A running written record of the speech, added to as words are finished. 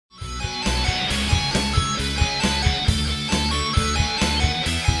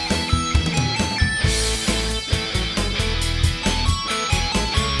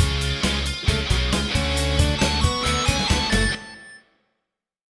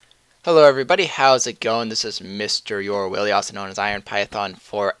Hello everybody, how's it going? This is MrYourWilly, also known as Iron Python,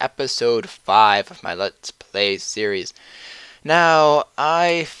 for episode 5 of my Let's Play series. Now,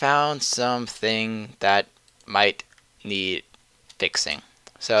 I found something that might need fixing.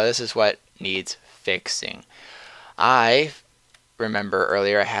 So this is what needs fixing. I remember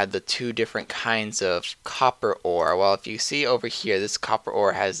earlier I had the two different kinds of copper ore. Well, if you see over here, this copper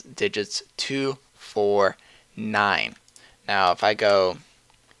ore has digits 2, 4, 9. Now, if I go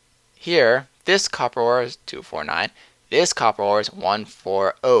here, this copper ore is 249. This copper ore is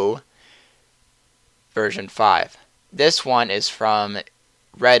 140 version 5. This one is from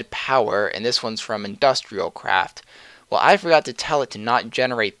RedPower, and this one's from Industrial Craft. Well, I forgot to tell it to not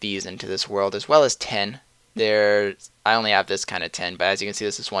generate these into this world, as well as 10. I only have this kind of 10, but as you can see,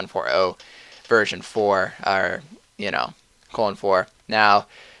 this is 140 version 4, or, colon 4. Now,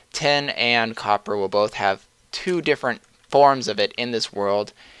 tin and copper will both have two different forms of it in this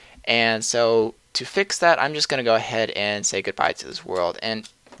world. And so to fix that, I'm just going to go ahead and say goodbye to this world. And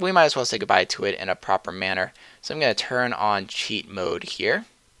we might as well say goodbye to it in a proper manner. So I'm going to turn on cheat mode here.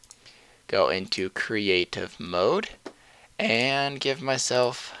 Go into creative mode. And give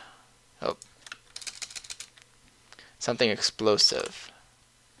myself something explosive.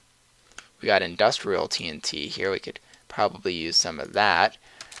 We got industrial TNT here. We could probably use some of that.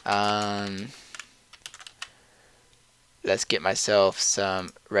 Let's get myself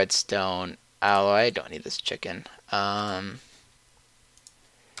some redstone alloy. Don't need this chicken.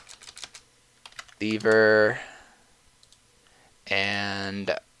 Lever.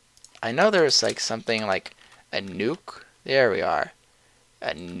 And I know there's like something like a nuke. There we are.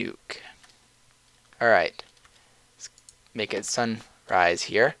 A nuke. Alright. Let's make it sunrise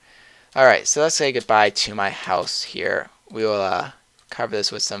here. Alright, so let's say goodbye to my house here. We will cover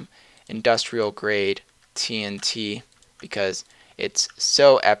this with some industrial grade TNT, because it's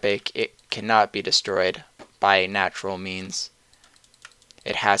so epic it cannot be destroyed by natural means.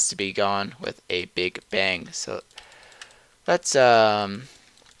 It has to be gone with a big bang. So let's go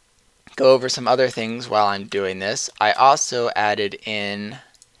over some other things while I'm doing this. I also added in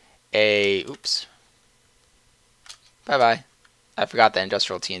a bye-bye. I forgot that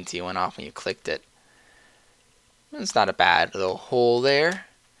industrial TNT went off when you clicked it. It's not a bad little hole there.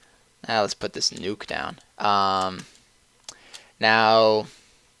 Now let's put this nuke down. Now,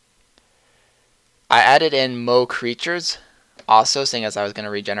 I added in Mo Creatures, also, seeing as I was going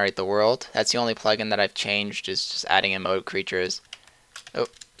to regenerate the world. That's the only plugin that I've changed, is just adding in Mo Creatures. Oh,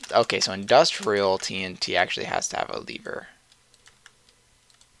 okay, so Industrial TNT actually has to have a lever.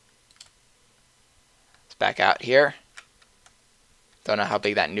 Let's back out here. Don't know how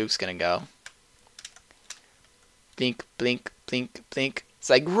big that nuke's going to go. Blink, blink, blink, blink.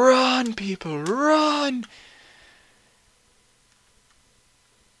 It's like, run, people, run!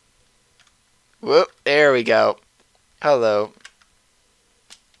 Whoop, there we go. Hello.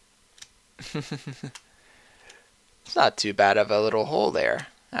 It's not too bad of a little hole there,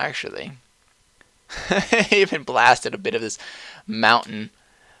 actually. Even blasted a bit of this mountain.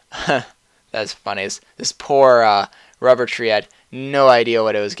 That's funny. This poor rubber tree had no idea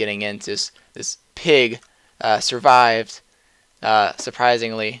what it was getting into. This pig survived,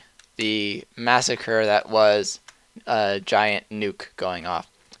 surprisingly, the massacre that was a giant nuke going off.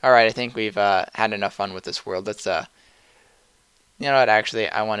 Alright, I think we've had enough fun with this world. Let's, you know what, actually,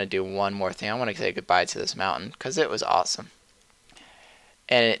 I want to do one more thing. I want to say goodbye to this mountain, because it was awesome.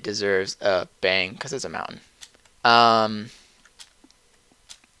 And it deserves a bang, because it's a mountain.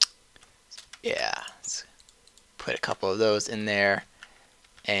 Yeah, let's put a couple of those in there.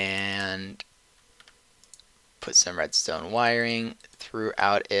 And put some redstone wiring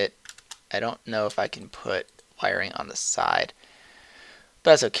throughout it. I don't know if I can put wiring on the side.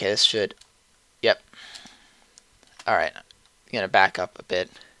 But that's okay, this should, yep. Alright, I'm going to back up a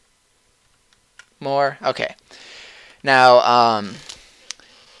bit more. Okay. Now,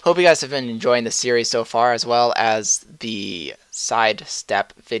 hope you guys have been enjoying the series so far, as well as the side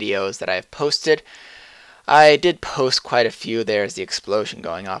step videos that I've posted. I did post quite a few. There's the explosion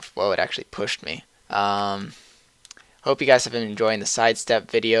going off. Whoa, it actually pushed me. Hope you guys have been enjoying the side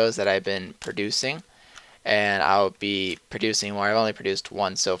step videos that I've been producing. And I'll be producing more. I've only produced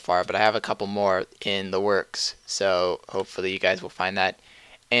one so far, but I have a couple more in the works. So hopefully you guys will find that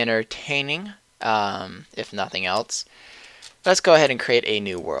entertaining, if nothing else. Let's go ahead and create a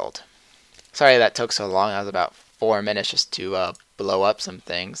new world. Sorry that took so long. That was about 4 minutes just to blow up some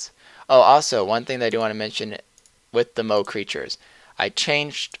things. Oh, also, one thing that I do want to mention with the Mo Creatures. I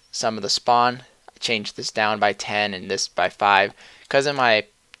changed some of the spawn. I changed this down by 10 and this by 5. Because in my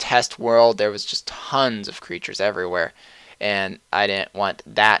test world there was just tons of creatures everywhere, and I didn't want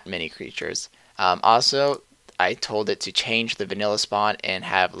that many creatures. Also, I told it to change the vanilla spawn and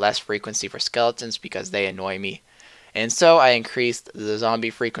have less frequency for skeletons because they annoy me. And so I increased the zombie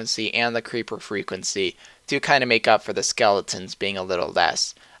frequency and the creeper frequency to kind of make up for the skeletons being a little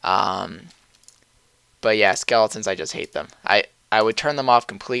less. But yeah, skeletons, I just hate them. I would turn them off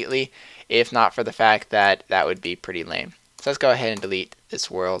completely if not for the fact that that would be pretty lame. So let's go ahead and delete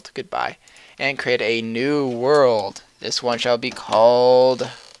this world. Goodbye. And create a new world. This one shall be called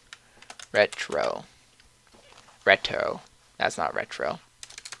Retro. Retro. That's not retro.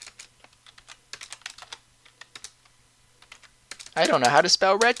 I don't know how to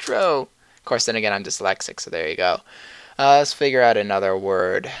spell retro. Of course, then again, I'm dyslexic, so there you go. Let's figure out another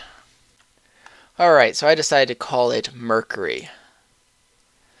word. Alright, so I decided to call it Mercury.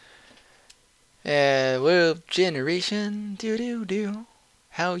 World generation, do-do-do.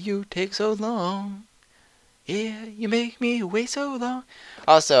 How you take so long. Yeah, you make me wait so long.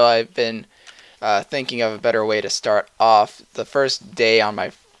 Also, I've been thinking of a better way to start off. The first day on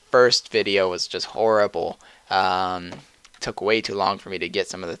my first video was just horrible. Took way too long for me to get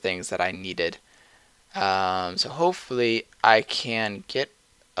some of the things that I needed. So hopefully I can get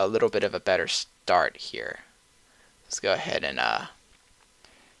a little bit of a better start here. Let's go ahead and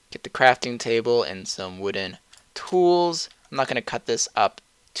get the crafting table and some wooden tools. I'm not going to cut this up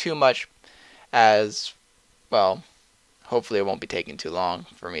too much as, well, hopefully it won't be taking too long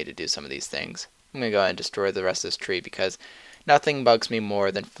for me to do some of these things. I'm going to go ahead and destroy the rest of this tree because nothing bugs me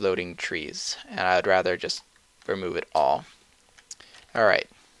more than floating trees, and I'd rather just remove it all. Alright.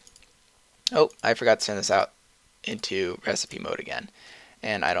 Oh, I forgot to send this out into recipe mode again,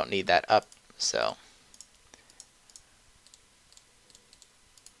 and I don't need that up, so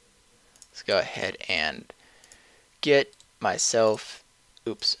let's go ahead and get myself,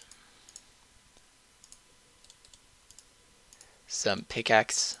 some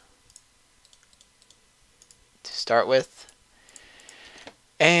pickaxe to start with,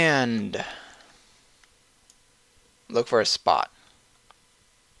 and look for a spot.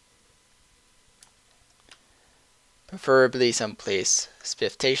 Preferably someplace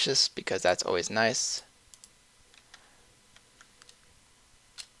spacious because that's always nice.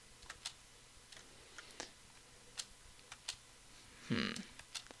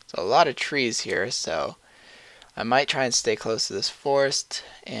 So a lot of trees here, so I might try and stay close to this forest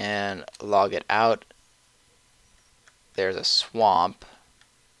and log it out. There's a swamp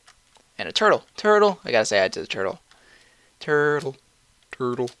and a turtle. Turtle! I gotta say hi to the turtle. Turtle.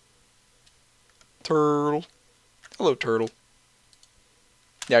 Turtle. Turtle. Hello, turtle.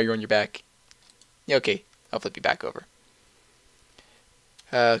 Now you're on your back. Yeah, okay, I'll flip you back over.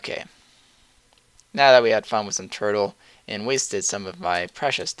 Okay. Now that we had fun with some turtle and wasted some of my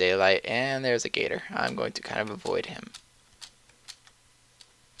precious daylight, and there's a gator. I'm going to kind of avoid him.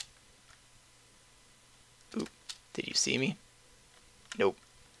 Oop, did you see me? Nope.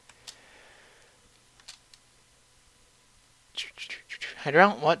 I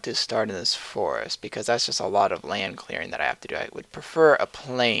don't want to start in this forest because that's just a lot of land clearing that I have to do. I would prefer a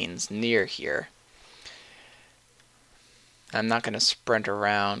plains near here. I'm not going to sprint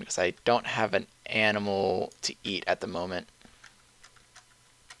around because I don't have an animal to eat at the moment.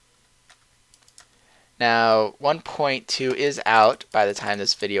 Now, 1.2 is out by the time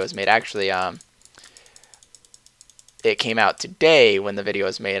this video is made. Actually, it came out today when the video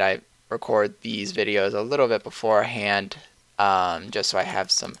was made. I record these videos a little bit beforehand, just so I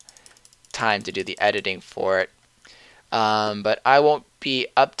have some time to do the editing for it. But I won't be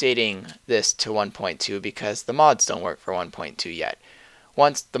updating this to 1.2 because the mods don't work for 1.2 yet.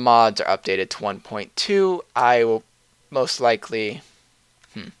 Once the mods are updated to 1.2, I will most likely...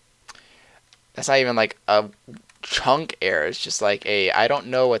 That's not even like a chunk error. It's just like a I don't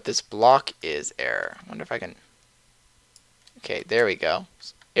know what this block is error. I wonder if I can... Okay, there we go.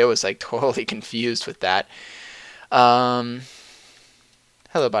 It was like totally confused with that. Hello,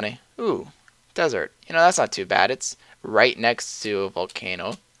 bunny. Ooh, desert. You know, that's not too bad. It's right next to a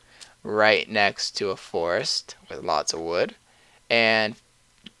volcano, right next to a forest with lots of wood, and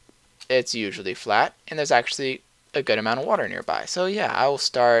it's usually flat, and there's actually a good amount of water nearby. So yeah, I'll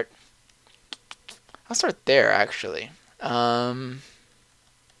start there actually. I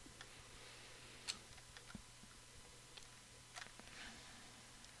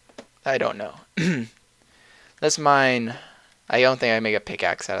don't know. Let's mine. I don't think I make a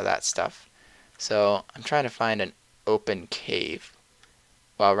pickaxe out of that stuff. So I'm trying to find an open cave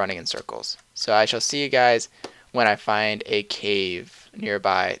while running in circles. So I shall see you guys when I find a cave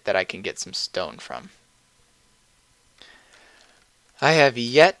nearby that I can get some stone from. I have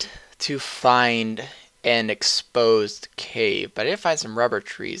yet to find an exposed cave, but I did find some rubber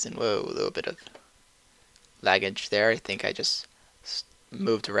trees, and whoa, a little bit of laggage there. I think I just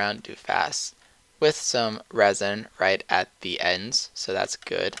moved around too fast, with some resin right at the ends, so that's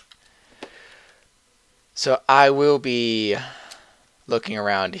good. So I will be looking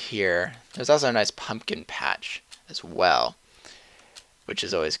around here. There's also a nice pumpkin patch as well, which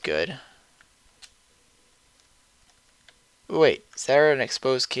is always good. Wait, is there an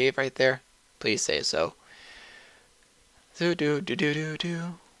exposed cave right there? Please say so. Do do do do do do.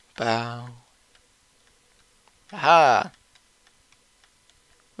 Bow. Aha!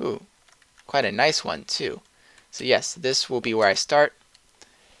 Ooh, quite a nice one too. So yes, this will be where I start.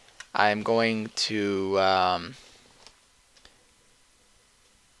 I'm going to alright,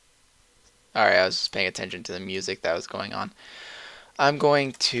 I was just paying attention to the music that was going on. I'm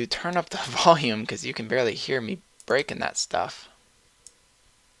going to turn up the volume because you can barely hear me breaking that stuff.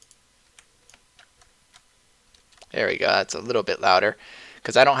 There we go, that's a little bit louder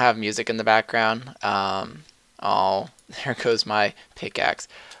because I don't have music in the background. Oh, there goes my pickaxe.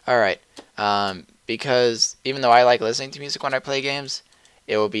 Alright, because even though I like listening to music when I play games,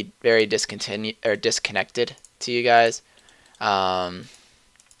 it will be very disconnected to you guys.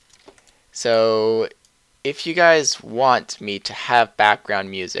 So if you guys want me to have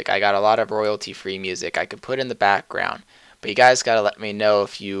background music, I got a lot of royalty-free music I could put in the background, but you guys gotta let me know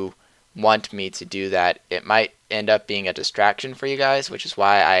if you want me to do that. It might end up being a distraction for you guys, which is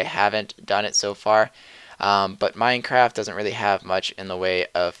why I haven't done it so far. But Minecraft doesn't really have much in the way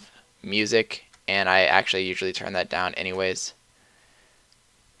of music, and I actually usually turn that down anyways.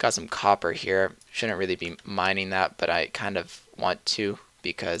 Got some copper here. Shouldn't really be mining that, but I kind of want to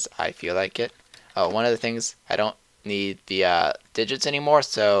because I feel like it. Oh, one of the things, I don't need the digits anymore,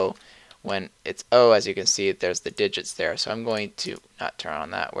 so when it's O, as you can see, there's the digits there. So I'm going to not turn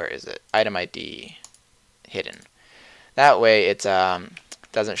on that. Where is it? Item ID hidden. That way it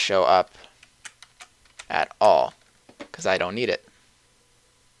doesn't show up at all because I don't need it.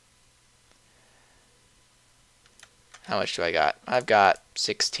 How much do I got? I've got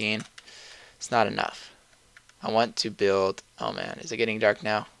 16. It's not enough. I want to build... Oh man, is it getting dark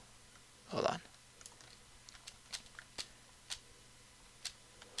now? Hold on.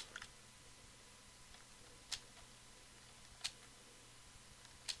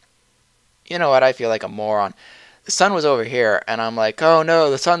 You know what? I feel like a moron. The sun was over here, and I'm like, oh no,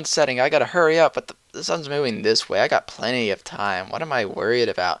 the sun's setting. I gotta hurry up, but the sun's moving this way. I got plenty of time. What am I worried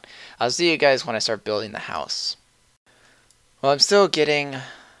about? I'll see you guys when I start building the house. Well, I'm still getting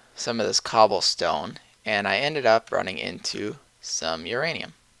some of this cobblestone, and I ended up running into some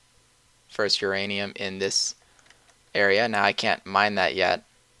uranium. First uranium in this area. Now I can't mine that yet.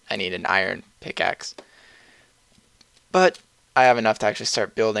 I need an iron pickaxe. But I have enough to actually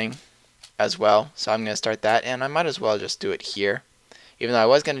start building as well, so I'm going to start that, and I might as well just do it here. Even though I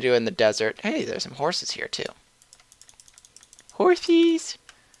was going to do it in the desert. Hey, there's some horses here too. Horsies!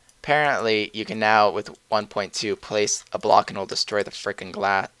 Apparently, you can now, with 1.2, place a block and it'll destroy the frickin'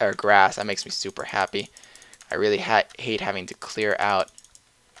 grass. That makes me super happy. I really hate having to clear out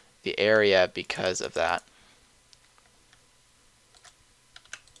the area because of that.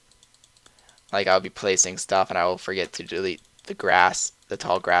 Like, I'll be placing stuff and I will forget to delete the grass, the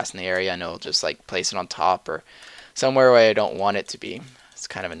tall grass in the area, and it'll just like place it on top or somewhere where I don't want it to be. It's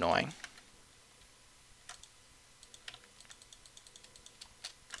kind of annoying.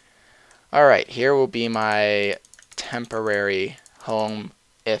 Alright, here will be my temporary home,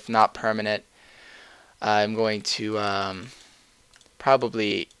 if not permanent. I'm going to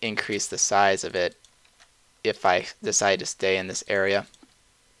probably increase the size of it if I decide to stay in this area.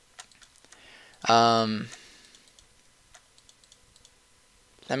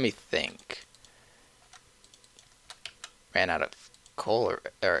 Let me think. Ran out of coal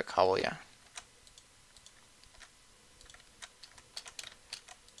or cobble, yeah.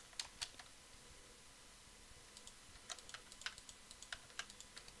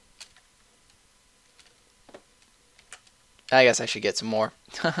 I guess I should get some more.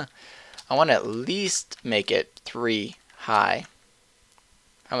 I want to at least make it 3 high.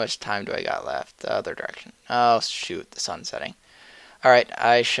 How much time do I got left? The other direction. Oh shoot, the sun's setting. Alright,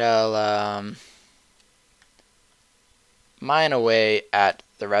 I shall mine away at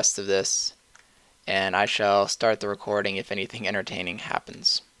the rest of this, and I shall start the recording if anything entertaining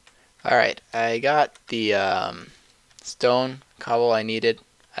happens. Alright, I got the stone cobble I needed.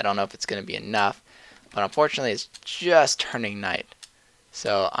 I don't know if it's going to be enough, but unfortunately it's just turning night.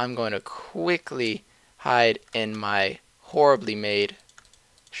 So I'm going to quickly hide in my horribly made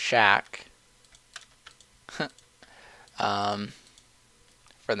shack for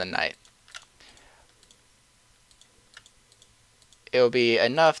the night. it'll be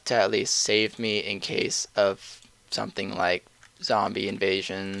enough to at least save me in case of something like zombie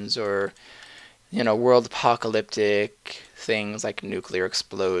invasions or, you know, world apocalyptic things like nuclear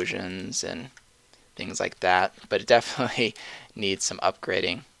explosions and things like that. But it definitely needs some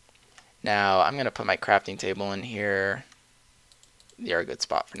upgrading. Now I'm going to put my crafting table in here. They're a good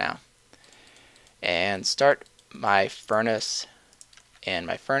spot for now. And start my furnace. And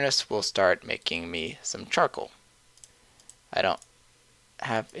my furnace will start making me some charcoal. I don't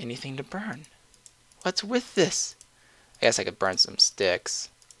have anything to burn. What's with this? I guess I could burn some sticks.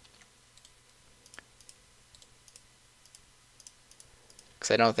 Because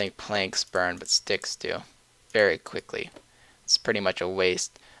I don't think planks burn, but sticks do. Very quickly. It's pretty much a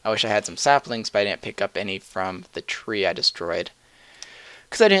waste. I wish I had some saplings, but I didn't pick up any from the tree I destroyed.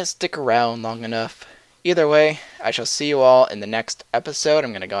 Because I didn't stick around long enough. Either way, I shall see you all in the next episode.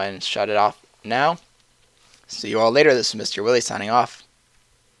 I'm going to go ahead and shut it off now. See you all later. This is MrYourWilly signing off.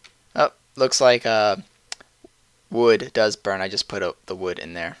 Oh, looks like wood does burn. I just put the wood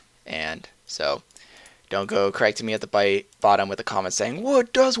in there. And so, don't go correcting me at the bottom with a comment saying,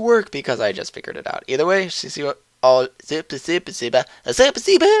 wood does work, because I just figured it out. Either way, see you all later.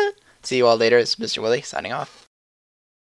 This is MrYourWilly signing off.